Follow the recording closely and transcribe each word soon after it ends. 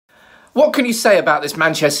What can you say about this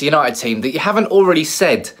Manchester United team that you haven't already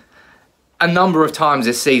said a number of times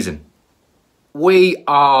this season? We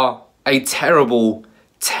are a terrible,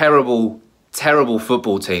 terrible, terrible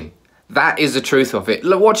football team. That is the truth of it.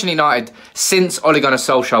 Look, watching United since Ole Gunnar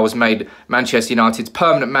Solskjaer was made Manchester United's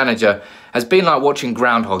permanent manager has been like watching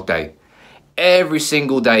Groundhog Day. Every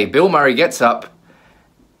single day, Bill Murray gets up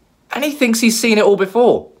and he thinks he's seen it all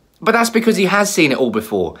before. But that's because he has seen it all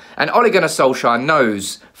before. And Ole Gunnar Solskjaer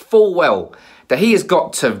knows full well that he has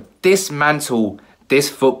got to dismantle this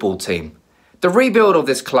football team. The rebuild of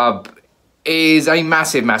this club is a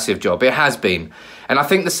massive, massive job. It has been. And I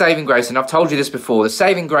think the saving grace, and I've told you this before, the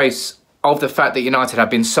saving grace of the fact that United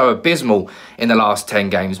have been so abysmal in the last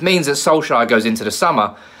 10 games means that Solskjaer goes into the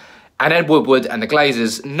summer and Ed Woodward and the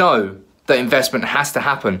Glazers know that investment has to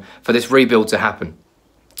happen for this rebuild to happen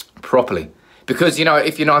properly. Because, you know,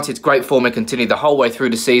 if United's great form had continued the whole way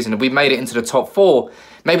through the season and we made it into the top 4,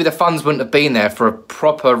 maybe the funds wouldn't have been there for a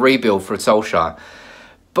proper rebuild for Solskjaer.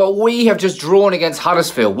 But we have just drawn against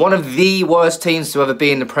Huddersfield, one of the worst teams to ever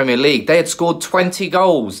be in the Premier League. They had scored 20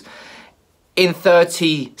 goals in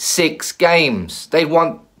 36 games. They'd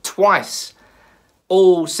won twice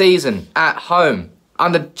all season at home.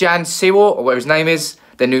 Under Jan Sewell, or whatever his name is,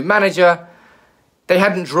 their new manager, they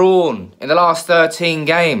hadn't drawn in the last 13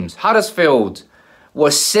 games. Huddersfield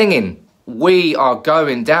was singing, "We are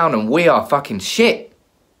going down and we are fucking shit."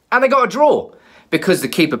 And they got a draw because the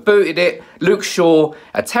keeper booted it. Luke Shaw,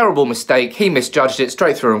 a terrible mistake. He misjudged it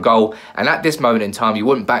straight through on goal. And at this moment in time, you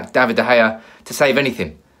wouldn't back David De Gea to save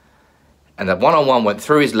anything. And that one-on-one went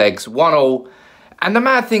through his legs, 1-1. And the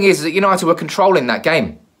mad thing is that United were controlling that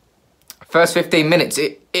game. First 15 minutes,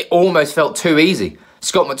 it almost felt too easy.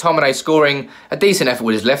 Scott McTominay scoring a decent effort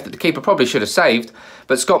with his left that the keeper probably should have saved.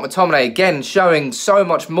 But Scott McTominay, again, showing so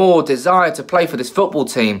much more desire to play for this football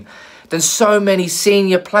team than so many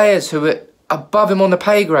senior players who are above him on the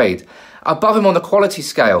pay grade, above him on the quality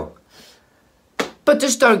scale. But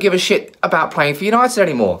just don't give a shit about playing for United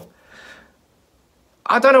anymore.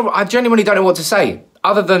 I don't know, I genuinely don't know what to say,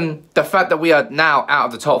 other than the fact that we are now out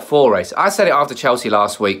of the top 4 race. I said it after Chelsea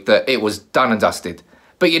last week that it was done and dusted.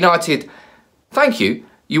 But United, thank you,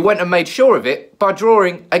 you went and made sure of it by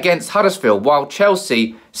drawing against Huddersfield while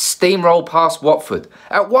Chelsea steamrolled past Watford.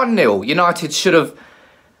 At 1-0, United should have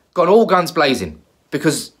gone all guns blazing,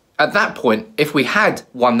 because at that point, if we had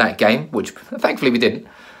won that game, which thankfully we didn't,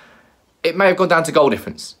 it may have gone down to goal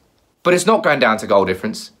difference. But it's not going down to goal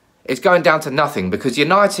difference. It's going down to nothing, because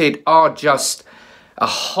United are just a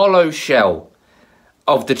hollow shell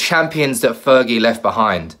of the champions that Fergie left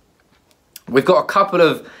behind. We've got a couple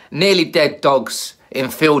of nearly dead dogs in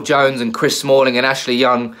Phil Jones and Chris Smalling and Ashley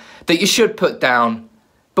Young that you should put down,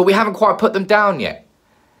 but we haven't quite put them down yet.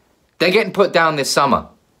 They're getting put down this summer.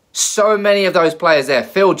 So many of those players there,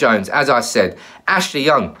 Phil Jones, as I said, Ashley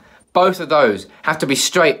Young, both of those have to be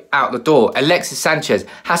straight out the door. Alexis Sanchez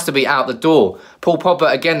has to be out the door. Paul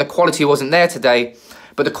Pogba, again, the quality wasn't there today,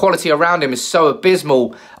 but the quality around him is so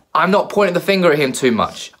abysmal. I'm not pointing the finger at him too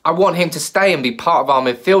much. I want him to stay and be part of our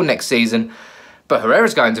midfield next season. But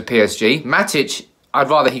Herrera's going to PSG. Matic, I'd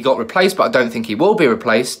rather he got replaced, but I don't think he will be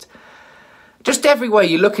replaced. Just everywhere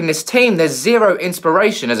you look in this team, there's zero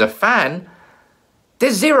inspiration as a fan.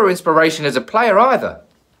 There's zero inspiration as a player either.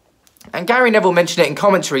 And Gary Neville mentioned it in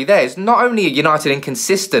commentary there. It's not only are United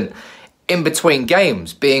inconsistent in between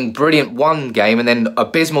games, being brilliant one game and then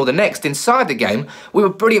abysmal the next. Inside the game, we were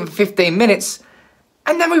brilliant for 15 minutes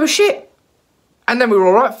and then we were shit. And then we were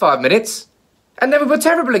all right 5 minutes and then we were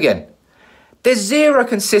terrible again. There's zero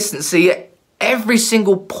consistency at every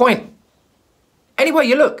single point. Anywhere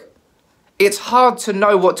you look, it's hard to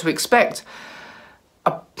know what to expect.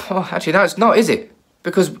 Actually, no, it's not, is it?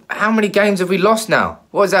 Because how many games have we lost now?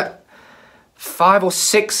 What is that? 5 or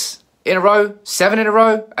 6 in a row? 7 in a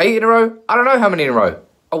row? 8 in a row? I don't know how many in a row.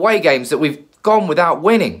 Away games that we've gone without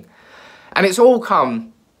winning. And it's all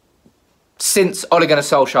come since Ole Gunnar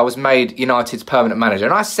Solskjaer was made United's permanent manager.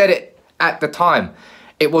 And I said it at the time.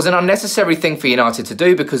 It was an unnecessary thing for United to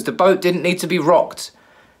do because the boat didn't need to be rocked.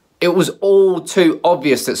 It was all too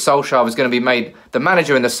obvious that Solskjaer was going to be made the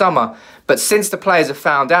manager in the summer. But since the players have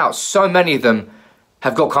found out, so many of them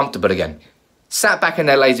have got comfortable again. Sat back in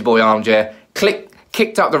their lazy boy armchair,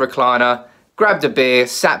 kicked up the recliner, grabbed a beer,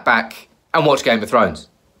 sat back and watched Game of Thrones.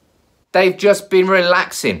 They've just been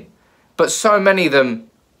relaxing. But so many of them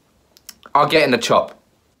are getting the chop.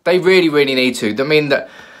 They really, really need to. I mean,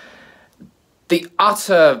 the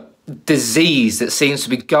utter disease that seems to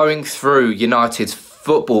be going through United's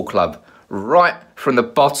football club right from the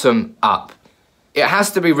bottom up. It has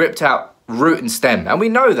to be ripped out root and stem. And we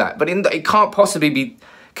know that, but it can't possibly be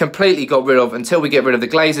completely got rid of until we get rid of the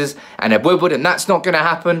Glazers and Ed Woodward, and that's not going to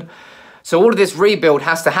happen. So all of this rebuild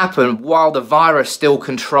has to happen while the virus still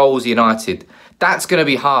controls United. That's going to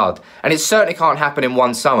be hard, and it certainly can't happen in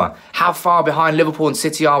one summer. How far behind Liverpool and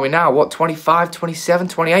City are we now? What, 25, 27,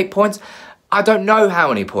 28 points? I don't know how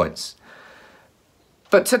many points.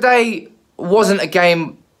 But today wasn't a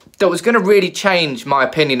game that was going to really change my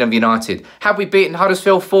opinion of United. Had we beaten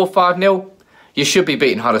Huddersfield 4-5-0? You should be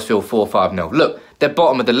beating Huddersfield 4-5-0. Look, they're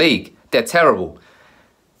bottom of the league. They're terrible.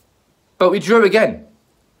 But we drew again.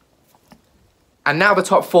 And now the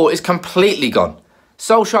top four is completely gone.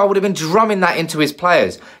 Solskjaer would have been drumming that into his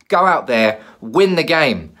players. Go out there, win the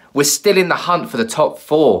game. We're still in the hunt for the top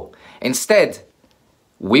four. Instead,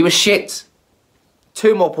 we were shit.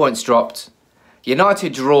 2 more points dropped.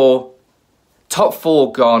 United draw. Top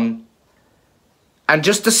four gone. And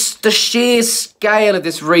just the sheer scale of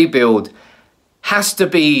this rebuild has to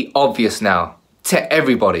be obvious now to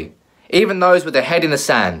everybody. Even those with their head in the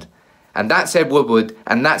sand. And that's Ed Woodward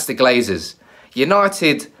and that's the Glazers.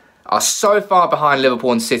 United are so far behind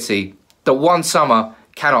Liverpool and City that one summer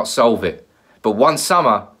cannot solve it. But one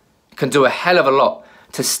summer can do a hell of a lot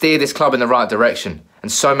to steer this club in the right direction. And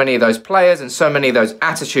so many of those players and so many of those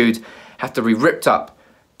attitudes have to be ripped up,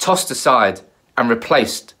 tossed aside and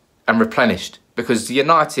replaced and replenished. Because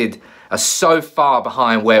United are so far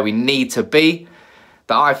behind where we need to be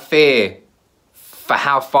that I fear for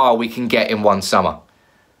how far we can get in one summer.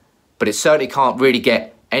 But it certainly can't really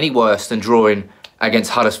get any worse than drawing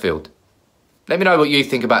against Huddersfield. Let me know what you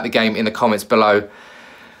think about the game in the comments below.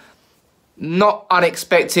 Not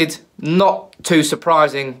unexpected, not too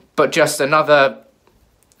surprising, but just another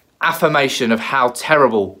affirmation of how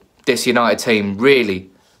terrible this United team really,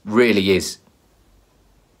 really is.